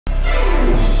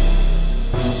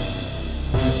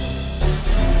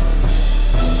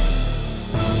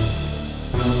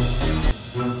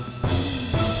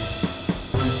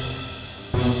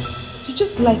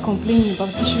like complaining about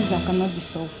issues that cannot be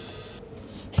solved.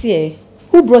 See,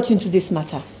 who brought you into this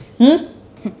matter?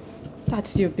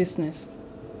 That's your business.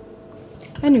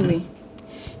 Anyway,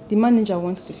 the manager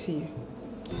wants to see you.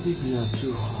 You are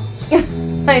too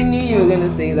hot. I knew you were going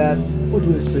to say that. What do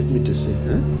you expect me to say?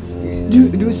 Huh? Do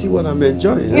you see what I'm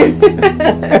enjoying? Huh?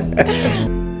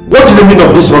 What is the meaning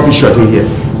of this rubbish you are doing here?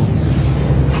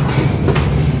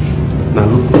 Now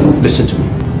look, listen to me.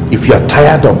 If you are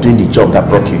tired of doing the job that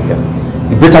brought you here,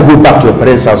 you better go back to your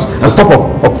parents' house and stop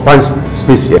occupying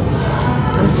space here.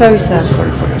 I'm sorry, sir.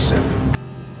 Sorry for yourself.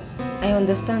 I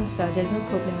understand, sir. There's no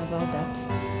problem about that.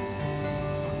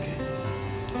 Okay.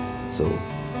 So,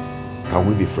 can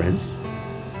we be friends?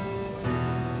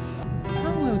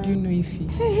 How well do you know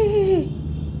Ify? Hey.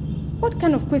 What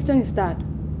kind of question is that?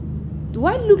 Do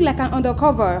I look like an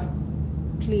undercover?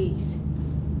 Please,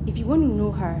 if you want to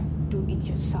know her, do it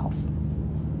yourself.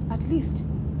 At least,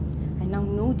 I now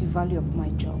know the value of my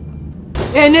job.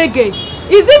 Enege,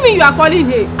 is it me you are calling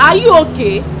here? Are you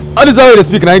okay? How is that way they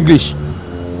speak in English?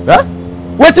 Huh?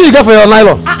 What do you get for your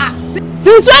nylon?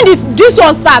 Since when this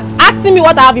one start asking me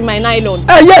what I have in my nylon?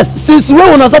 Yes, since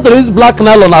when I started this black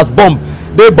nylon as bomb,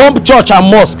 they bomb church and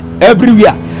mosque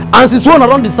everywhere. And since when I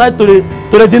don't decide to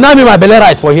deny me my belly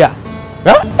right for here?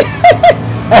 Huh?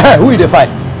 Who is the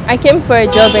fight? I came for a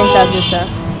job interview, sir.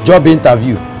 Job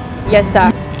interview? Yes,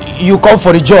 sir. You come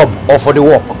for the job or for the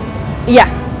work? Yeah.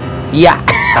 Yeah.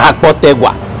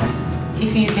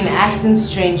 If you've been acting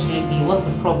strange lately, what's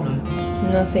the problem?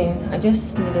 Nothing. I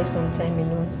just needed some time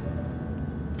alone.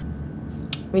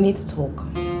 We need to talk.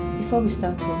 Before we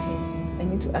start talking, I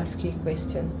need to ask you a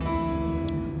question.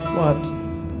 What?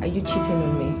 Are you cheating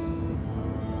on me?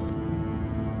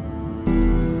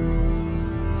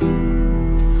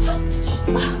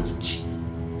 Jeez.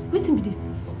 Wait a minute.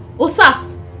 Oh, sir.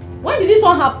 When did this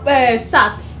one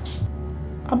start?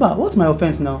 Abba, what's my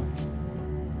offense now?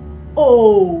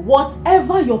 Oh,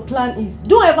 whatever your plan is,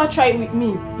 don't ever try it with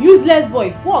me. Useless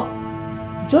boy. What?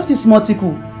 Just this small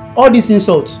tickle. All these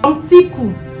insults. From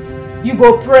tickle, you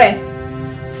go press.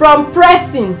 From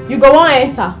pressing, you go on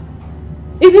enter.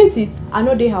 Isn't it? I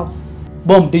know the house.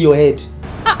 Bomb, do your head.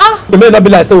 You may not be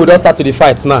like, so we don't start to the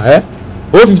fight now, eh?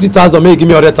 Oh, 50,000, may you give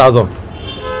me 100,000.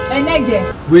 Enege.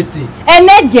 Waiting.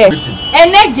 Enege.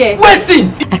 Enege.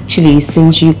 Waiting. Actually,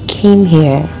 since you came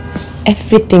here,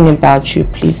 everything about you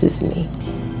pleases me.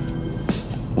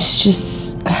 It's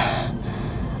just...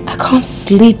 I can't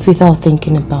sleep without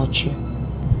thinking about you.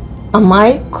 Am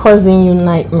I causing you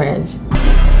nightmares?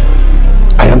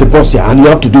 I am the boss here and you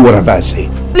have to do whatever I say.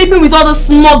 Sleeping with all the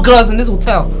small girls in this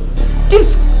hotel.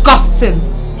 Disgusting.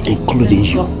 Including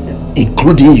you.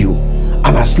 Including you.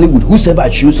 And I sleep with whosoever I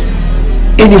choose.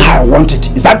 Anyhow I want it.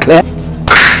 Is that clear?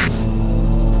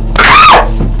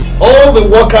 All the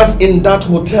workers in that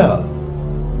hotel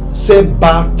say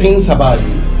bad things about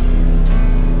you.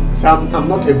 Sam, I'm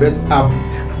not a bad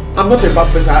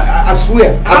person. I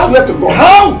swear. I swear to God.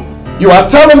 How? You are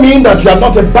telling me that you are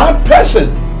not a bad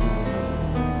person.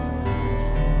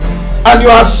 And you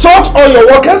assault all your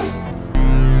workers?